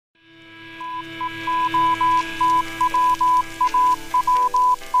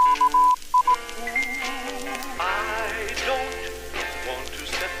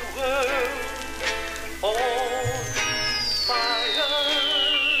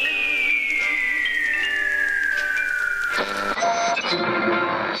What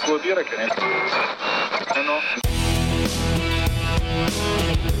do you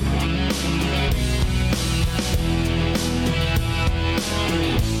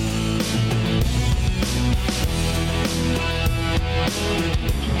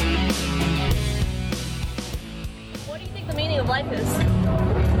think the meaning of life is?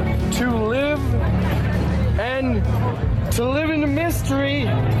 To live and to live in the mystery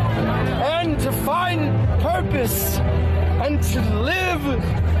and to find purpose and to live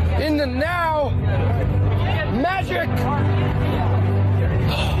in the now. Magic.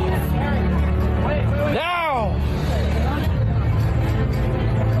 Now.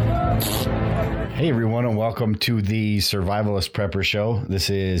 Hey everyone, and welcome to the Survivalist Prepper Show.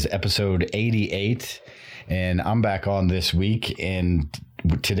 This is episode 88, and I'm back on this week. And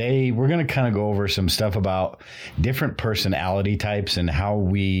today we're going to kind of go over some stuff about different personality types and how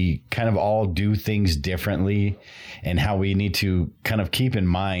we kind of all do things differently, and how we need to kind of keep in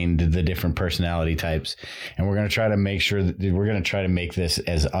mind the different personality types. And we're going to try to make sure that we're going to try to make this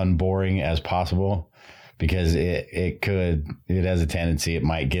as unboring as possible, because it has a tendency, it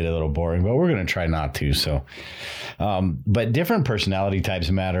might get a little boring, but we're going to try not to. So, but different personality types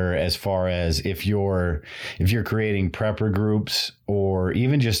matter as far as if you're creating prepper groups, or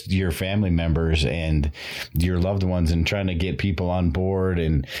even just your family members and your loved ones, and trying to get people on board,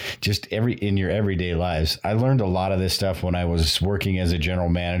 and just in your everyday lives. I learned a lot of this stuff when I was working as a general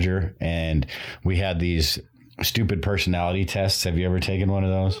manager, and we had these stupid personality tests. Have you ever taken one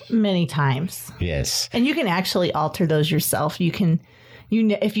of those? Many times. Yes. And you can actually alter those yourself.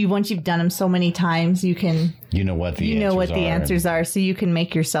 Once you've done them so many times, you know what the answers are. So you can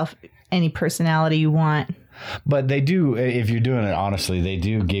make yourself any personality you want. But they do, if you're doing it honestly, they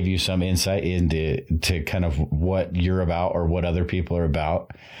do give you some insight into kind of what you're about or what other people are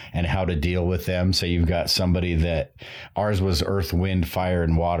about and how to deal with them. So you've got somebody that ours was earth, wind, fire,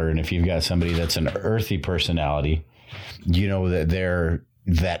 and water. And if you've got somebody that's an earthy personality, you know that they're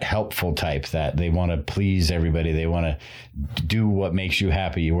that helpful type, that they want to please everybody. They want to do what makes you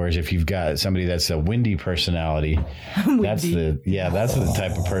happy. Whereas if you've got somebody that's a windy personality, that's the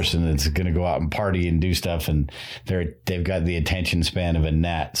type of person that's going to go out and party and do stuff. And they've got the attention span of a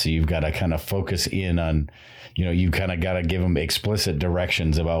gnat. So you've got to kind of focus in on, you kind of got to give them explicit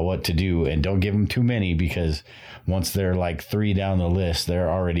directions about what to do, and don't give them too many, because once they're like 3 down the list,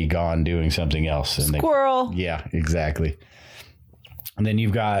 they're already gone doing something else. And Squirrel. Yeah, exactly. And then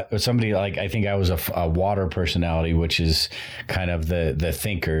you've got somebody like, I think I was a water personality, which is kind of the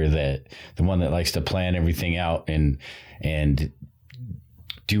thinker, the one that likes to plan everything out and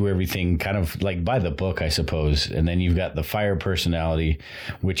do everything kind of like by the book, I suppose. And then you've got the fire personality,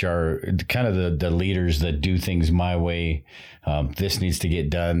 which are kind of the leaders that do things my way. This needs to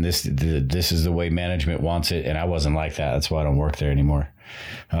get done. This is the way management wants it. And I wasn't like that. That's why I don't work there anymore.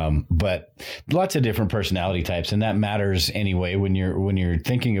 But lots of different personality types, and that matters anyway when you're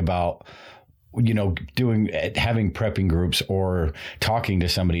thinking about having prepping groups or talking to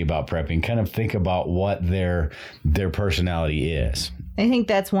somebody about prepping. Kind of think about what their personality is. I think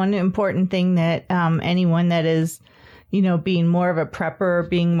that's one important thing that anyone that is being more of a prepper,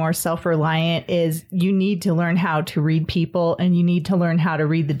 being more self-reliant, is you need to learn how to read people, and you need to learn how to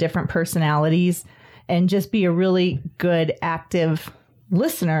read the different personalities, and just be a really good active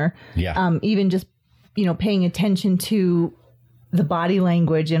listener. Yeah. Even just, paying attention to the body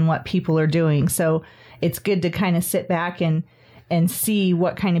language and what people are doing. So it's good to kind of sit back and see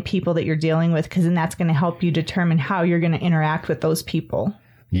what kind of people that you're dealing with, because then that's going to help you determine how you're going to interact with those people.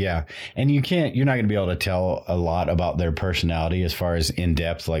 Yeah. And you're not going to be able to tell a lot about their personality as far as in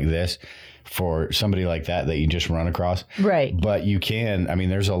depth like this for somebody like that you just run across. Right. But you can,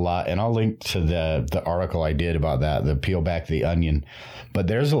 there's a lot, and I'll link to the article I did about that, the peel back the onion. But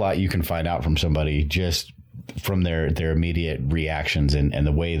there's a lot you can find out from somebody just from their immediate reactions and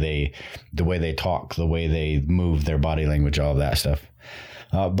the way they talk, the way they move, their body language, all of that stuff.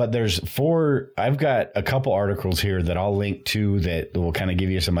 But I've got a couple articles here that I'll link to that will kind of give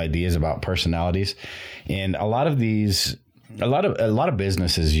you some ideas about personalities. And a lot of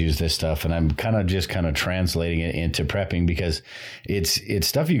businesses use this stuff, and I'm kind of translating it into prepping, because it's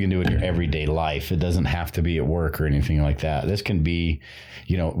stuff you can do in your everyday life. It doesn't have to be at work or anything like that. This can be,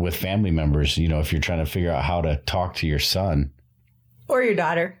 with family members, if you're trying to figure out how to talk to your son or your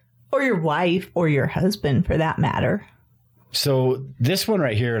daughter or your wife or your husband, for that matter. So this one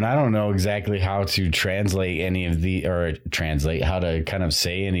right here, and I don't know exactly how to translate any of how to kind of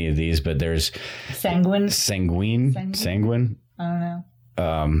say any of these, but there's sanguine. I don't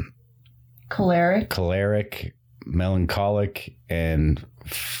know. Choleric. melancholic, and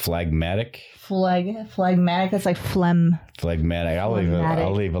phlegmatic. Phlegmatic. That's like phlegm. Phlegmatic.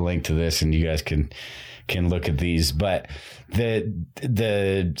 I'll leave a link to this, and you guys can look at these. But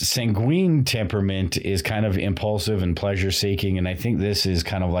the sanguine temperament is kind of impulsive and pleasure seeking, and I think this is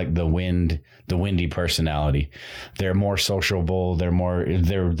kind of like the windy personality. They're more sociable. They're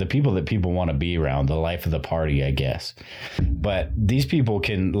the people that people want to be around, the life of the party, I guess. But these people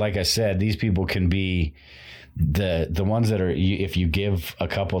can, like I said, be the ones that are, if you give a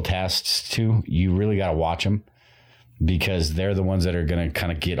couple tasks to, you really got to watch them, because they're the ones that are going to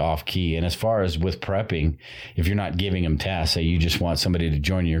kind of get off key. And as far as with prepping, if you're not giving them tasks, say you just want somebody to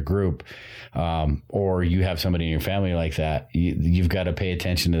join your group, or you have somebody in your family like that, you've got to pay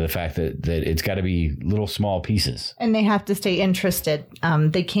attention to the fact that it's got to be little small pieces. And they have to stay interested.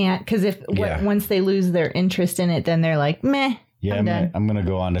 They can't, because once they lose their interest in it, then they're like, meh. Yeah, I'm going to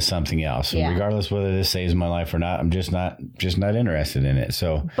go on to something else. And regardless whether this saves my life or not, I'm just not interested in it.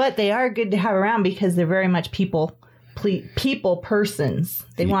 So, but they are good to have around because they're very much people persons.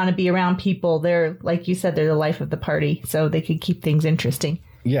 They want to be around people. They're, like you said, they're the life of the party, so they could keep things interesting.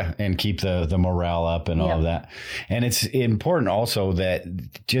 Yeah, and keep the morale up and all of that. And it's important also that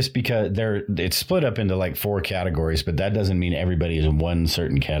just because it's split up into like 4 categories, but that doesn't mean everybody is in one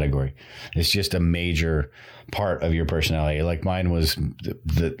certain category. It's just a major part of your personality. Like mine was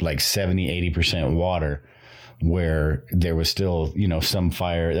like 70-80% water, where there was still, some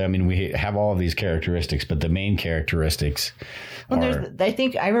fire. I mean, we have all of these characteristics, but the main characteristics I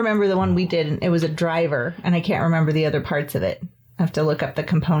think I remember the one we did, and it was a driver, and I can't remember the other parts of it. I have to look up the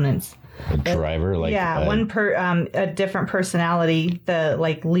components. A driver? A different personality,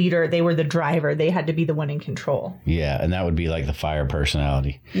 the leader, they were the driver. They had to be the one in control. Yeah, and that would be like the fire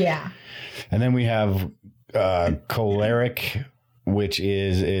personality. Yeah. And then we have choleric, which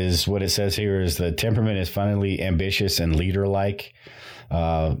is what it says here is the temperament is funnily ambitious and leader-like.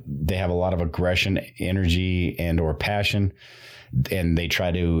 They have a lot of aggression, energy, and or passion, and they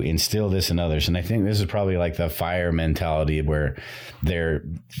try to instill this in others. And I think this is probably like the fire mentality, where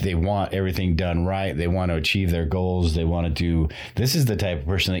they want everything done right. They want to achieve their goals. They want to do. This is the type of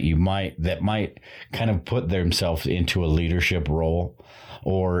person that might kind of put themselves into a leadership role,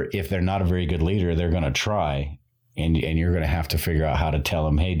 or if they're not a very good leader, they're going to try. And you're going to have to figure out how to tell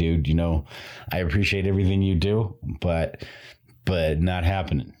them, hey, dude, I appreciate everything you do, but not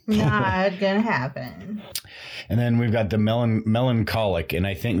happening. Not going to happen. And then we've got the melancholic. And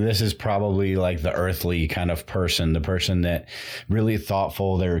I think this is probably like the earthly kind of person, the person that really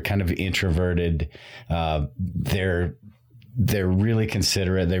thoughtful. They're kind of introverted. They're really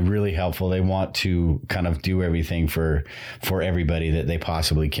considerate. They're really helpful. They want to kind of do everything for everybody that they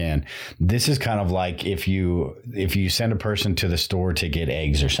possibly can. This is kind of like if you send a person to the store to get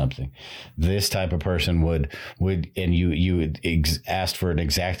eggs or something, this type of person would and you asked for an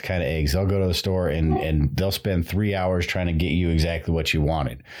exact kind of eggs. They'll go to the store and they'll spend 3 hours trying to get you exactly what you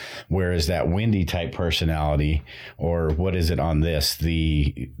wanted. Whereas that windy type personality, or what is it on this,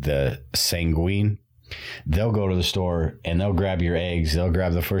 the sanguine, they'll go to the store and they'll grab your eggs. They'll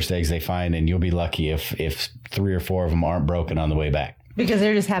grab the first eggs they find, and you'll be lucky if 3 or 4 of them aren't broken on the way back. Because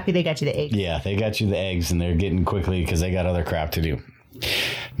they're just happy they got you the eggs. Yeah, they got you the eggs, and they're getting quickly because they got other crap to do.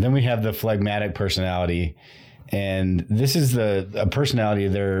 Then we have the phlegmatic personality, and this is a personality.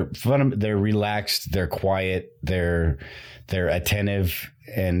 They're fun. They're relaxed. They're quiet. They're attentive,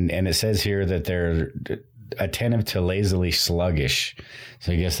 and it says here that they're attentive to lazily sluggish.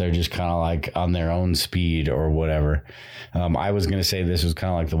 So I guess they're just kind of like on their own speed or whatever. I was going to say this was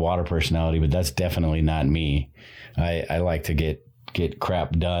kind of like the water personality, but that's definitely not me. I like to get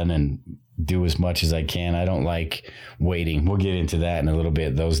crap done and do as much as I can. I don't like waiting. We'll get into that in a little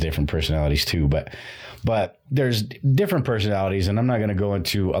bit, those different personalities too. But there's different personalities, and I'm not going to go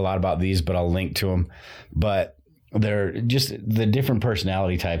into a lot about these, but I'll link to them. But they're just the different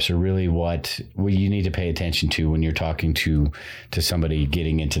personality types are really what you need to pay attention to when you're talking to somebody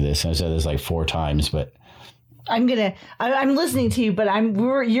getting into this. I said this like 4 times, but I'm listening to you, but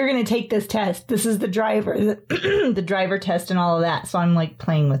you're gonna take this test. This is the driver test and all of that. So I'm like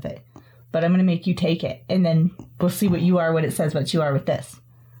playing with it, but I'm gonna make you take it, and then we'll see what you are, what it says, what you are with this.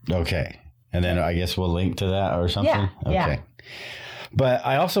 Okay, and then I guess we'll link to that or something. Yeah. Okay. Yeah. But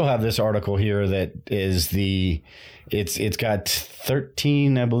I also have this article here that is it's got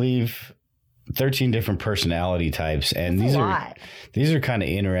 13, I believe, 13 different personality types. And these are kind of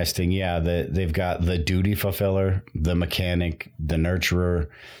interesting. Yeah. They've got the duty fulfiller, the mechanic, the nurturer,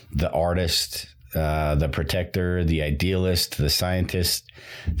 the artist, the protector, the idealist, the scientist,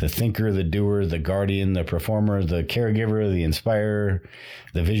 the thinker, the doer, the guardian, the performer, the caregiver, the inspirer,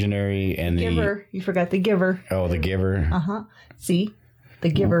 the visionary, and the giver. You forgot the giver. Oh, the giver. See, the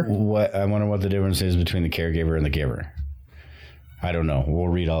giver. What I wonder what the difference is between the caregiver and the giver. I don't know. We'll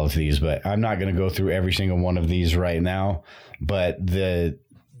read all of these, but I'm not going to go through every single one of these right now. But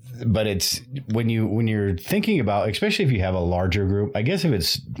it's when you're thinking about, especially if you have a larger group, I guess if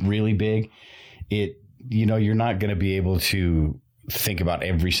it's really big, you're not going to be able to think about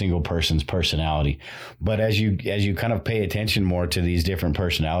every single person's personality. But as you kind of pay attention more to these different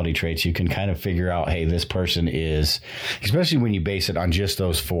personality traits, you can kind of figure out, hey, this person is, especially when you base it on just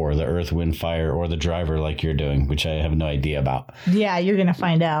those 4, the earth, wind, fire, or the driver like you're doing, which I have no idea about. Yeah, you're going to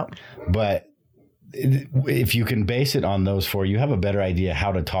find out. But if you can base it on those 4, you have a better idea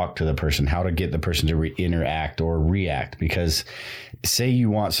how to talk to the person, how to get the person to interact or react. Because say you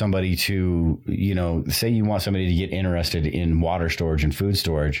want somebody to get interested in water storage and food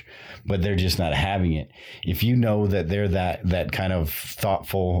storage, but they're just not having it. If you know that they're that kind of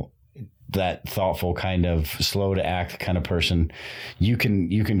thoughtful kind of slow to act kind of person, you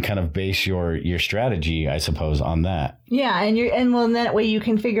can kind of base your strategy, I suppose, on that. Yeah, and that way you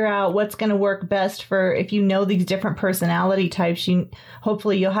can figure out what's going to work best for, if you know these different personality types,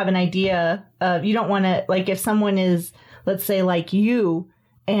 hopefully you'll have an idea of, you don't want to, like, if someone is, let's say, like you,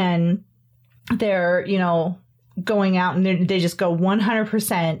 and they're, going out and they just go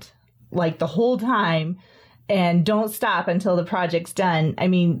 100% like the whole time and don't stop until the project's done. I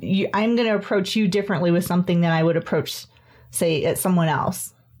mean, I'm going to approach you differently with something than I would approach, say, someone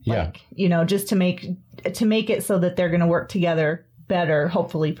else. Yeah. Like, just to make it so that they're going to work together better,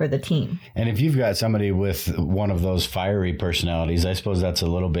 hopefully, for the team. And if you've got somebody with one of those fiery personalities, I suppose that's a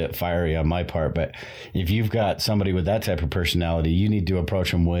little bit fiery on my part, but if you've got somebody with that type of personality, you need to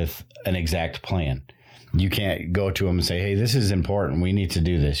approach them with an exact plan. You can't go to them and say, hey, this is important. We need to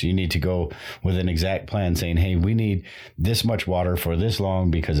do this. You need to go with an exact plan saying, hey, we need this much water for this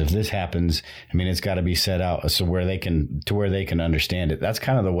long, because if this happens, I mean, it's got to be set out so where they can understand it. That's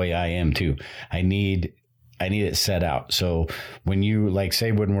kind of the way I am too. I need it set out. So when you, like,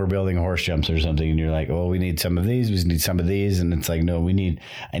 say when we're building horse jumps or something and you're like, oh, we need some of these, we need some of these. And it's like, no,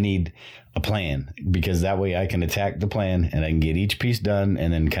 I need a plan, because that way I can attack the plan and I can get each piece done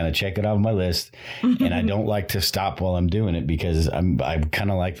and then kind of check it off my list. And I don't like to stop while I'm doing it, because I'm kind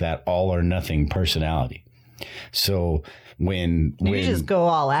of like that all or nothing personality. So when you just go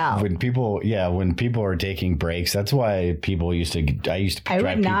all out. When people are taking breaks, that's why I used to drive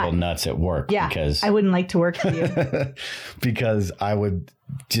people nuts at work. Yeah, because I wouldn't like to work for you. Because I would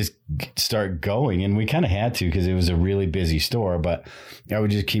just start going, and we kind of had to, because it was a really busy store, but I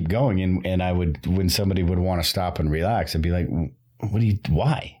would just keep going. And I would, when somebody would want to stop and relax, I'd be like,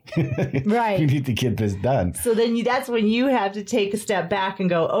 why? Right. You need to get this done. So then that's when you have to take a step back and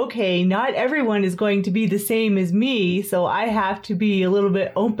go, okay, not everyone is going to be the same as me. So I have to be a little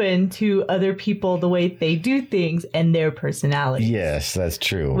bit open to other people, the way they do things and their personality. Yes, that's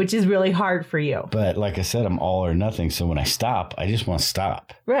true. Which is really hard for you. But like I said, I'm all or nothing. So when I stop, I just want to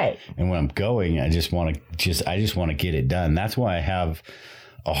stop. Right. And when I'm going, I just want to get it done. That's why I have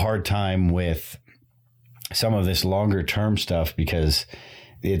a hard time with some of this longer term stuff, because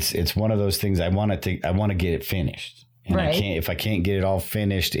it's one of those things I want to get it finished. And right. If I can't get it all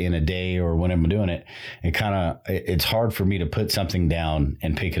finished in a day or when I'm doing it, it's hard for me to put something down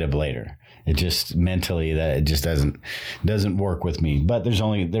and pick it up later. It just mentally, that it just doesn't work with me. But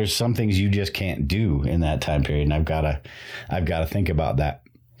there's some things you just can't do in that time period. And I've got to think about that.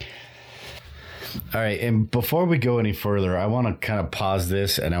 All right. And before we go any further, I want to kind of pause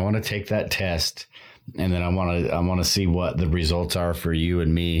this and I want to take that test. And then I want to see what the results are for you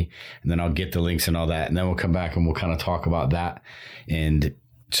and me. And then I'll get the links and all that. And then we'll come back and we'll kind of talk about that. And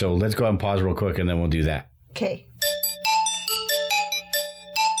so let's go ahead and pause real quick and then we'll do that. Okay.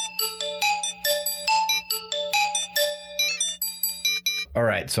 All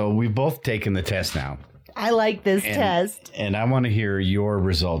right. So we've both taken the test now. I like this test. And I want to hear your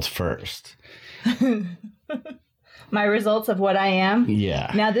results first. My results of what I am? Yeah.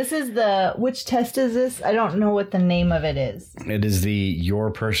 Now, this is which test is this? I don't know what the name of it is. It is the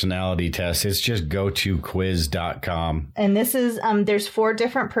Your Personality Test. It's just gotoquiz.com. And this is, there's 4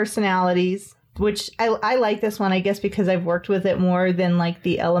 different personalities, which I like this one, I guess, because I've worked with it more than like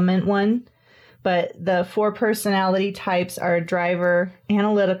the Element one. But the 4 personality types are driver,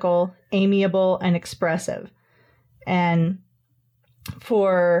 analytical, amiable, and expressive. And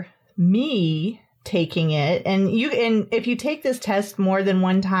for me, taking it, and if you take this test more than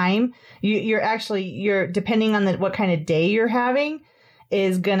one time, you're depending on what kind of day you're having,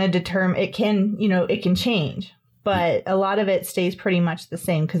 is going to determine, it can change, but a lot of it stays pretty much the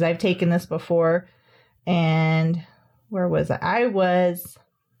same because I've taken this before. And where was I?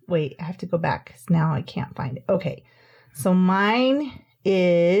 Wait, I have to go back because now I can't find it. Okay. So mine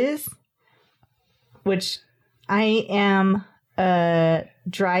is, which I am a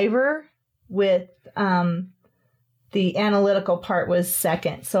driver with, the analytical part was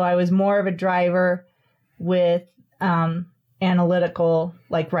second. So I was more of a driver with, analytical,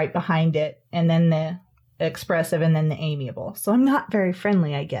 like right behind it, and then the expressive, and then the amiable. So I'm not very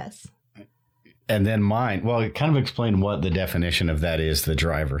friendly, I guess. And then mine, well, kind of explain what the definition of that is, the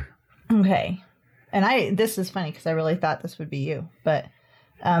driver. Okay. And this is funny because I really thought this would be you, but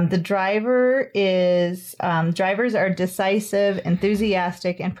the driver is, drivers are decisive,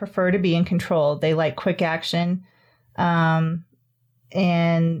 enthusiastic, and prefer to be in control. They like quick action, and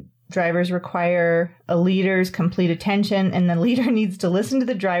drivers require a leader's complete attention, and the leader needs to listen to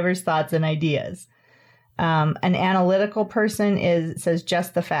the driver's thoughts and ideas. An analytical person says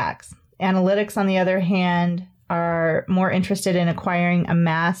just the facts. Analytics, on the other hand, are more interested in acquiring a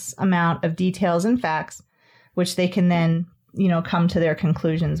mass amount of details and facts, which they can then, come to their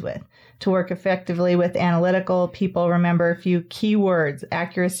conclusions with. To work effectively with analytical people, remember a few key words: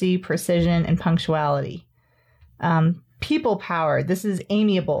 accuracy, precision, and punctuality. People power. This is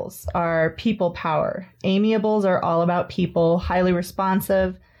amiables, are people power. Amiables are all about people, highly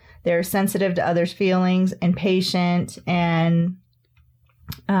responsive. They're sensitive to others' feelings and patient, and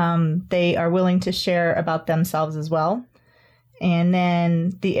they are willing to share about themselves as well. And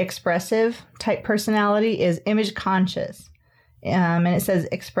then the expressive type personality is image conscious. And it says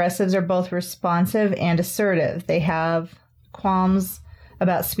expressives are both responsive and assertive. They have qualms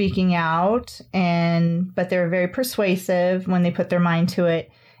about speaking out, but they're very persuasive when they put their mind to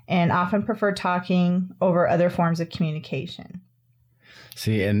it, and often prefer talking over other forms of communication.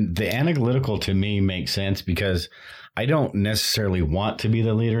 See, and the analytical to me makes sense because I don't necessarily want to be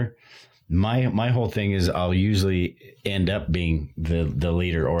the leader. My whole thing is I'll usually end up being the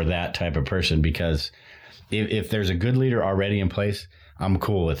leader or that type of person, because if there's a good leader already in place, I'm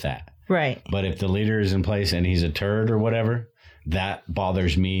cool with that. Right. But if the leader is in place and he's a turd or whatever, that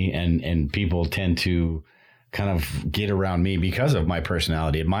bothers me, and people tend to kind of get around me because of my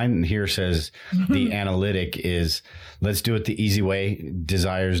personality. Mine here says the analytic is, let's do it the easy way,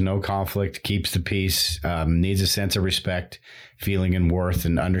 desires no conflict, keeps the peace, needs a sense of respect, feeling and worth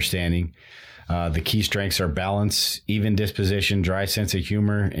and understanding. The key strengths are balance, even disposition, dry sense of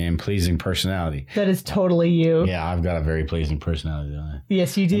humor, and pleasing personality. That is totally you. Yeah, I've got a very pleasing personality, don't I?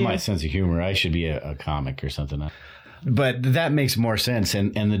 Yes, you do. And my sense of humor, I should be a comic or something. But that makes more sense.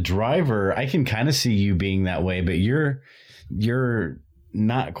 And the driver, I can kind of see you being that way, but you're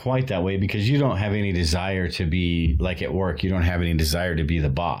not quite that way because you don't have any desire to be like at work. You don't have any desire to be the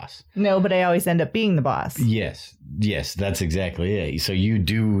boss. No, but I always end up being the boss. Yes, that's exactly it. So you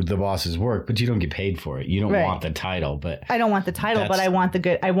do the boss's work, but you don't get paid for it. You don't want the title, but I don't want the title, but I want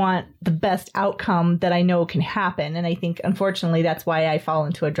the best outcome that I know can happen. And I think, unfortunately, that's why I fall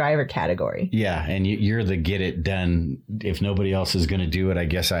into a driver category. Yeah. And you're the get it done. If nobody else is going to do it, I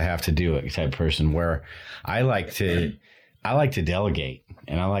guess I have to do it type person, where I like to delegate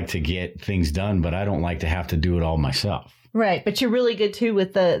and I like to get things done, but I don't like to have to do it all myself. Right. But you're really good, too,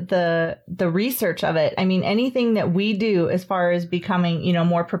 with the research of it. I mean, anything that we do as far as becoming,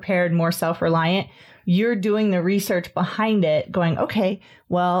 more prepared, more self-reliant, you're doing the research behind it going, okay,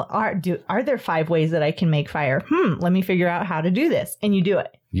 well, are there 5 ways that I can make fire? Let me figure out how to do this. And you do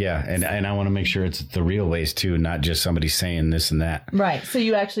it. Yeah. And I want to make sure it's the real ways, too, not just somebody saying this and that. Right. So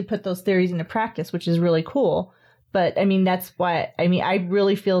you actually put those theories into practice, which is really cool. But I mean, that's why, I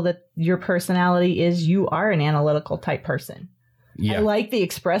really feel that your personality is, you are an analytical type person. Yeah. I like the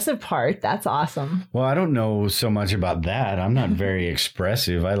expressive part. That's awesome. Well, I don't know so much about that. I'm not very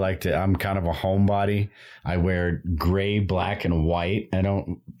expressive. I'm kind of a homebody. I wear gray, black, and white. I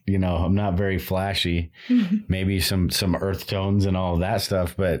don't, I'm not very flashy. Maybe some earth tones and all of that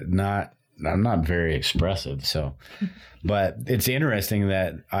stuff, but I'm not very expressive. So, but it's interesting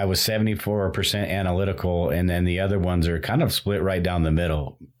that I was 74% analytical, and then the other ones are kind of split right down the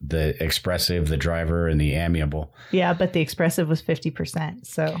middle: the expressive, the driver, and the amiable. Yeah, but the expressive was 50%.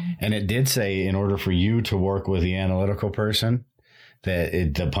 So, and it did say in order for you to work with the analytical person,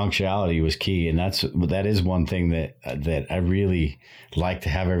 that the punctuality was key, and that is one thing that I really like, to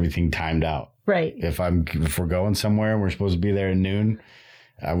have everything timed out. Right. If we're going somewhere and we're supposed to be there at noon,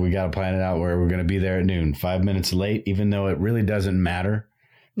 we got to plan it out where we're going to be there at noon. 5 minutes late, even though it really doesn't matter.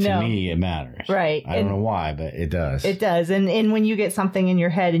 To me, it matters. Right. I don't know why, but it does. It does. And when you get something in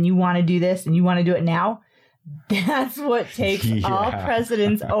your head and you want to do this and you want to do it now, That's what takes all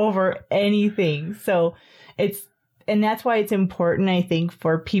precedence over anything. So and that's why it's important, I think,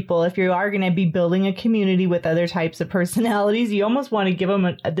 for people, if you are going to be building a community with other types of personalities, you almost want to give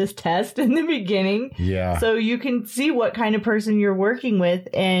them this test in the beginning. Yeah. So you can see what kind of person you're working with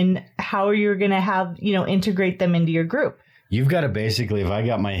and how you're going to have, integrate them into your group. You've got to basically, if I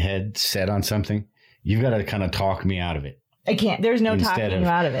got my head set on something, you've got to kind of talk me out of it. I can't. There's no talking you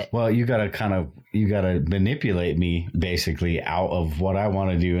out of it. Well, you got to manipulate me basically out of what I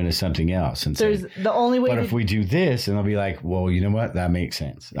want to do into something else. And there's the only way. But if we do this, and I'll be like, well, you know what? That makes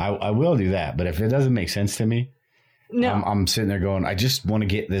sense. I will do that. But if it doesn't make sense to me, no, I'm sitting there going, I just want to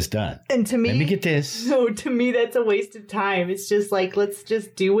get this done. And to me, let me get this. No, to me, that's a waste of time. It's just like, let's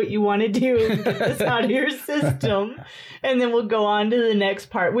just do what you want to do and get this out of your system. And then we'll go on to the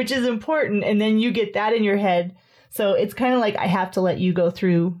next part, which is important. And then you get that in your head. So it's kind of like I have to let you go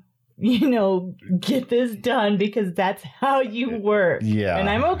through, get this done because that's how you work. Yeah. And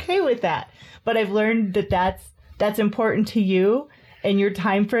I'm okay with that. But I've learned that that's important to you. And your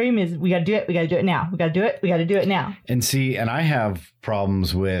time frame is we got to do it. We got to do it now. We got to do it. We got to do it now. And see, and I have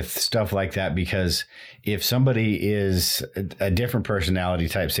problems with stuff like that because if somebody is a different personality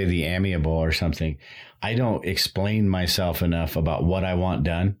type, say the amiable or something, I don't explain myself enough about what I want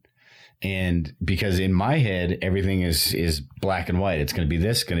done. And because in my head, everything is black and white. It's going to be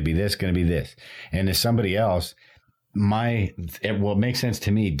this, going to be this, going to be this. And if somebody else, what makes sense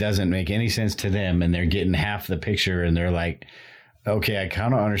to me doesn't make any sense to them. And they're getting half the picture and they're like, okay, I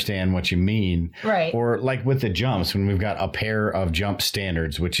kind of understand what you mean. Right. Or like with the jumps, when we've got a pair of jump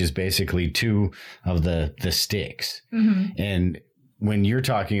standards, which is basically 2 of the sticks. Mm-hmm. And when you're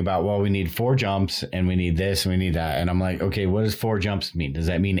talking about, well, we need 4 jumps and we need this and we need that. And I'm like, okay, what does 4 jumps mean? Does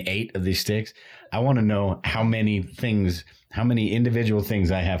that mean 8 of these sticks? I want to know how many individual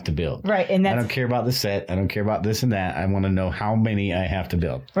things I have to build. Right. And I don't care about the set. I don't care about this and that. I want to know how many I have to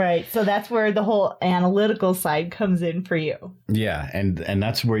build. Right. So that's where the whole analytical side comes in for you. Yeah. And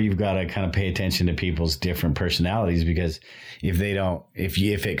that's where you've got to kind of pay attention to people's different personalities, because if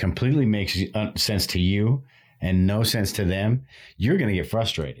it completely makes sense to you and no sense to them, you're going to get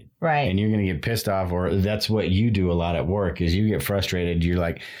frustrated. Right. And you're going to get pissed off, or that's what you do a lot at work is you get frustrated. You're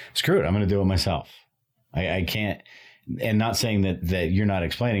like, screw it. I'm going to do it myself. I can't. And not saying that you're not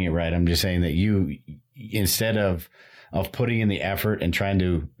explaining it right. I'm just saying that you, instead of putting in the effort and trying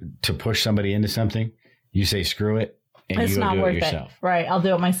to push somebody into something, you say, screw it. And it's you not do worth it yourself. It. Right. I'll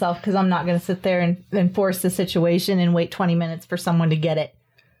do it myself because I'm not going to sit there and force the situation and wait 20 minutes for someone to get it.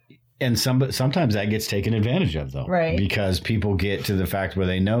 And sometimes that gets taken advantage of, though. Right. Because people get to the fact where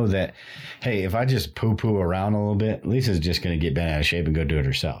they know that, hey, if I just poo-poo around a little bit, Lisa's just going to get bent out of shape and go do it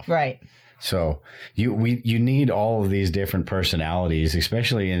herself. Right. So you need all of these different personalities,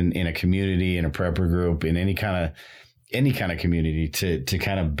 especially in a community, in a prepper group, in any kind of community to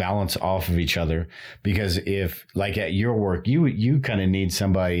kind of balance off of each other. Because if, like at your work, you kind of need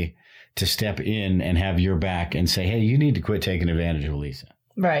somebody to step in and have your back and say, hey, you need to quit taking advantage of Lisa.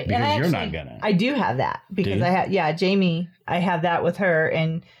 Right. Because and you're not gonna. I do have that because Jamie, I have that with her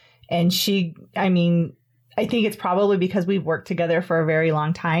and she, I think it's probably because we've worked together for a very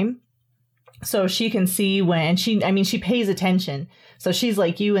long time. So she can see when she pays attention. So she's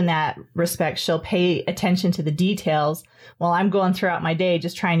like you in that respect. She'll pay attention to the details while I'm going throughout my day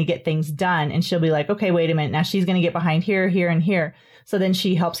just trying to get things done. And she'll be like, okay, wait a minute. Now she's going to get behind here, here, and here. So then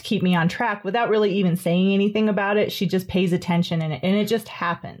she helps keep me on track without really even saying anything about it. She just pays attention and it just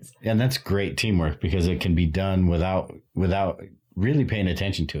happens. And that's great teamwork because it can be done without really paying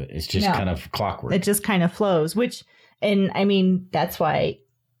attention to it. It's just kind of clockwork. It just kind of flows, that's why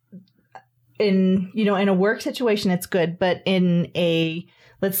in a work situation, it's good. But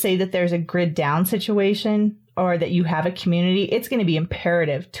let's say that there's a grid down situation or that you have a community, it's going to be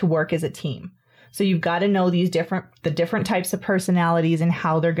imperative to work as a team. So you've got to know the different types of personalities and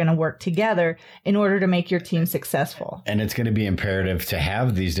how they're going to work together in order to make your team successful. And it's going to be imperative to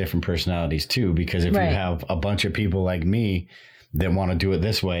have these different personalities too, because if you have a bunch of people like me that want to do it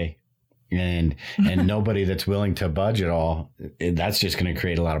this way and nobody that's willing to budge at all, that's just going to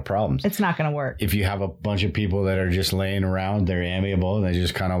create a lot of problems. It's not going to work. If you have a bunch of people that are just laying around, they're amiable, and they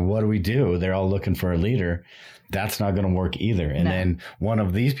just kind of, what do we do? They're all looking for a leader. That's not going to work either. And then one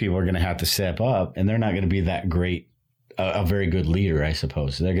of these people are going to have to step up, and they're not going to be that great, a very good leader, I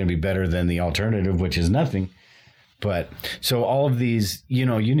suppose. They're going to be better than the alternative, which is nothing. But so all of these, you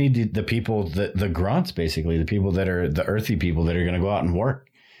need the people, the grunts, basically, the people that are the earthy people that are going to go out and work.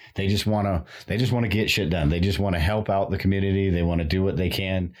 They just want to get shit done. They just want to help out the community. They want to do what they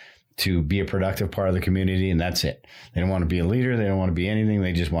can to be a productive part of the community, and that's it. They don't want to be a leader. They don't want to be anything.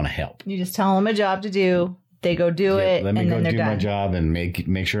 They just want to help. You just tell them a job to do. They go do it, let me and go then they're do done. my job and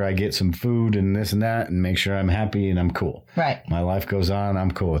make sure I get some food and this and that, and make sure I'm happy and I'm cool. Right. My life goes on.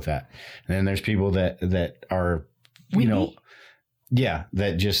 I'm cool with that. And then there's people that are,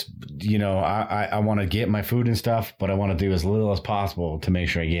 that just, I want to get my food and stuff, but I want to do as little as possible to make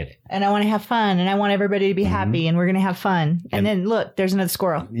sure I get it. And I want to have fun, and I want everybody to be happy, and we're going to have fun. And then look, there's another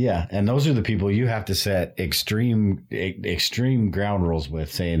squirrel. Yeah. And those are the people you have to set extreme ground rules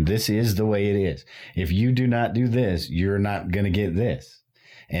with, saying this is the way it is. If you do not do this, you're not going to get this.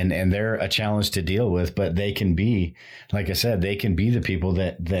 And they're a challenge to deal with, but they can be, like I said, they can be the people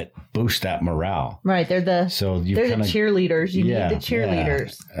that boost that morale. Right. They're the cheerleaders. You need the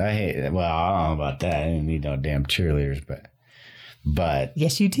cheerleaders. Yeah. I don't know about that. I didn't need no damn cheerleaders, but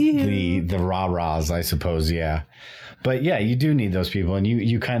yes, you do. The rah-rahs, I suppose. Yeah. But yeah, you do need those people, and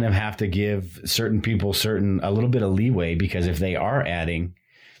you kind of have to give certain people a little bit of leeway, because if they are adding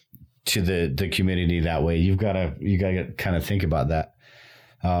to the community that way, you got to kind of think about that.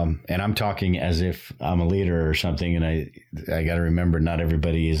 And I'm talking as if I'm a leader or something, and I got to remember, not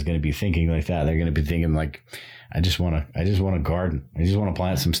everybody is going to be thinking like that. They're going to be thinking like, I just want to garden. I just want to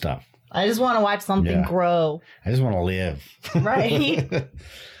plant some stuff. I just want to watch something grow. I just want to live. Right.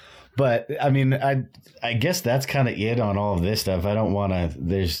 But I mean, I guess that's kind of it on all of this stuff. I don't want to,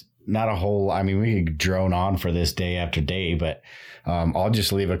 there's not a whole, I mean, we could drone on for this day after day, but I'll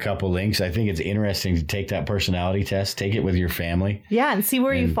just leave a couple links. I think it's interesting to take that personality test, take it with your family. Yeah, and see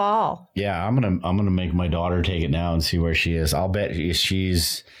where you fall. Yeah, I'm gonna make my daughter take it now and see where she is. I'll bet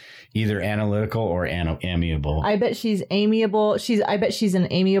she's either analytical or amiable. I bet she's amiable. I bet she's an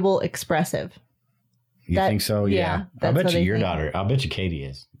amiable expressive. You think so? Yeah. I'll bet you your daughter. I'll bet you Katie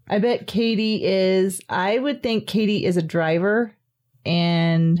is. I bet Katie is. I would think Katie is a driver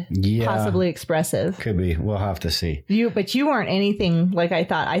and possibly expressive. Could be. We'll have to see. But you weren't anything like I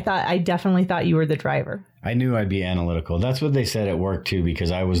thought. I definitely thought you were the driver. I knew I'd be analytical. That's what they said at work too,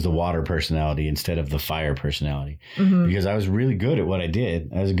 because I was the water personality instead of the fire personality. Mm-hmm. Because I was really good at what I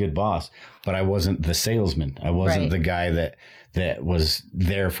did. I was a good boss, but I wasn't the salesman. I wasn't the guy that was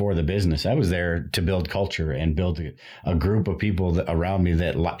there for the business. I was there to build culture and build a group of people around me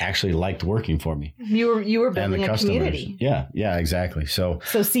that actually liked working for me. You were building a community. Yeah, exactly. So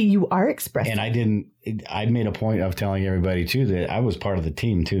see, you are expressive. And I made a point of telling everybody too that I was part of the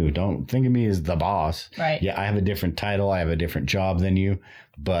team too. Don't think of me as the boss. Right. Yeah, I have a different title. I have a different job than you,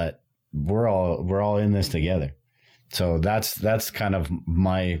 but we're all in this together. So that's kind of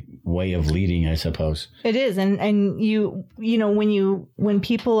my way of leading, I suppose. It is. And you know, when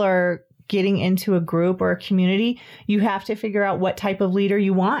people are getting into a group or a community, you have to figure out what type of leader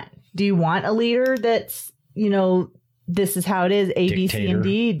you want. Do you want a leader that's, this is how it is, A, B, C, and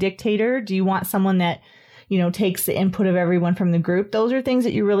D, dictator? Do you want someone that, takes the input of everyone from the group? Those are things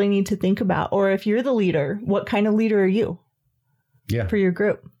that you really need to think about. Or if you're the leader, what kind of leader are you? Yeah. For your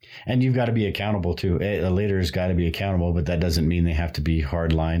group. And you've got to be accountable too. A leader's got to be accountable, but that doesn't mean they have to be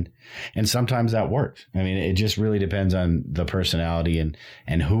hard lined. And sometimes that works. I mean, it just really depends on the personality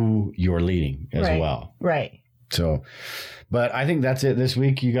and who you're leading as well. Right. So, but I think that's it this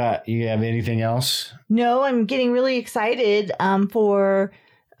week. You have anything else? No, I'm getting really excited for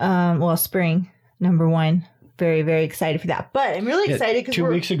spring, number one. Very, very excited for that. But I'm really excited because 2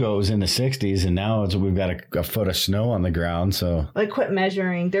 weeks ago it was in the 60s, and now we've got a foot of snow on the ground. So I quit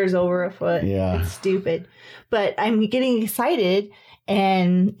measuring. There's over a foot. Yeah, it's stupid. But I'm getting excited,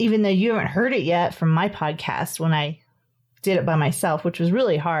 and even though you haven't heard it yet from my podcast when I did it by myself, which was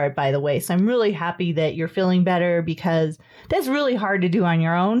really hard, by the way. So I'm really happy that you're feeling better, because that's really hard to do on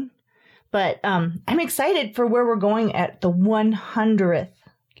your own. But I'm excited for where we're going at the 100th.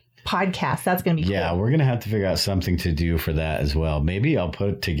 Podcast. That's going to be cool. Yeah, we're going to have to figure out something to do for that as well. Maybe I'll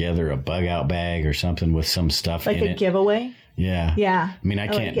put together a bug out bag or something with some stuff in it. Like a giveaway? Yeah. Yeah. I mean, I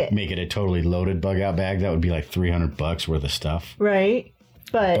can't make it a totally loaded bug out bag. That would be like $300 worth of stuff. Right.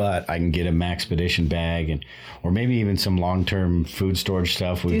 But I can get a Maxpedition bag or maybe even some long-term food storage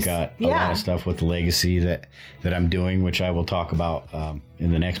stuff. We've got a lot of stuff with Legacy that I'm doing, which I will talk about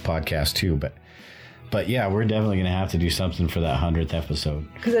in the next podcast too. But yeah, we're definitely going to have to do something for that 100th episode.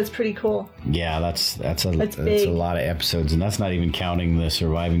 Because that's pretty cool. Yeah, that's a lot of episodes. And that's not even counting the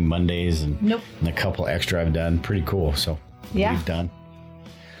Surviving Mondays and a couple extra I've done. Pretty cool. So we've done.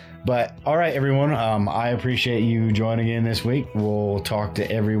 But all right, everyone. I appreciate you joining in this week. We'll talk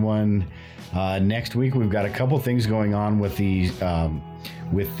to everyone next week. We've got a couple things going on with the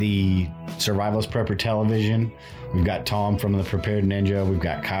Survivalist Prepper Television. We've got Tom from the Prepared Ninja. We've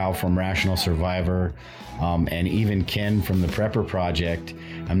got Kyle from Rational Survivor, and even Ken from the Prepper Project.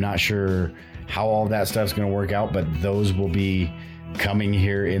 I'm not sure how all that stuff's going to work out, but those will be coming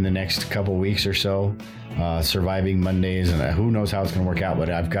here in the next couple weeks or so. Surviving Mondays, and who knows how it's going to work out, but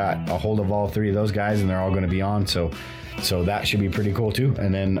I've got a hold of all three of those guys and they're all going to be on, so that should be pretty cool too.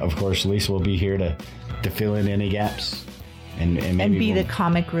 And then of course Lisa will be here to fill in any gaps and maybe be the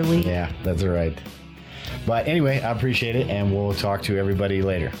comic relief. Yeah, that's right. But anyway, I appreciate it, and we'll talk to everybody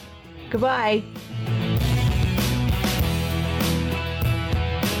later. Goodbye.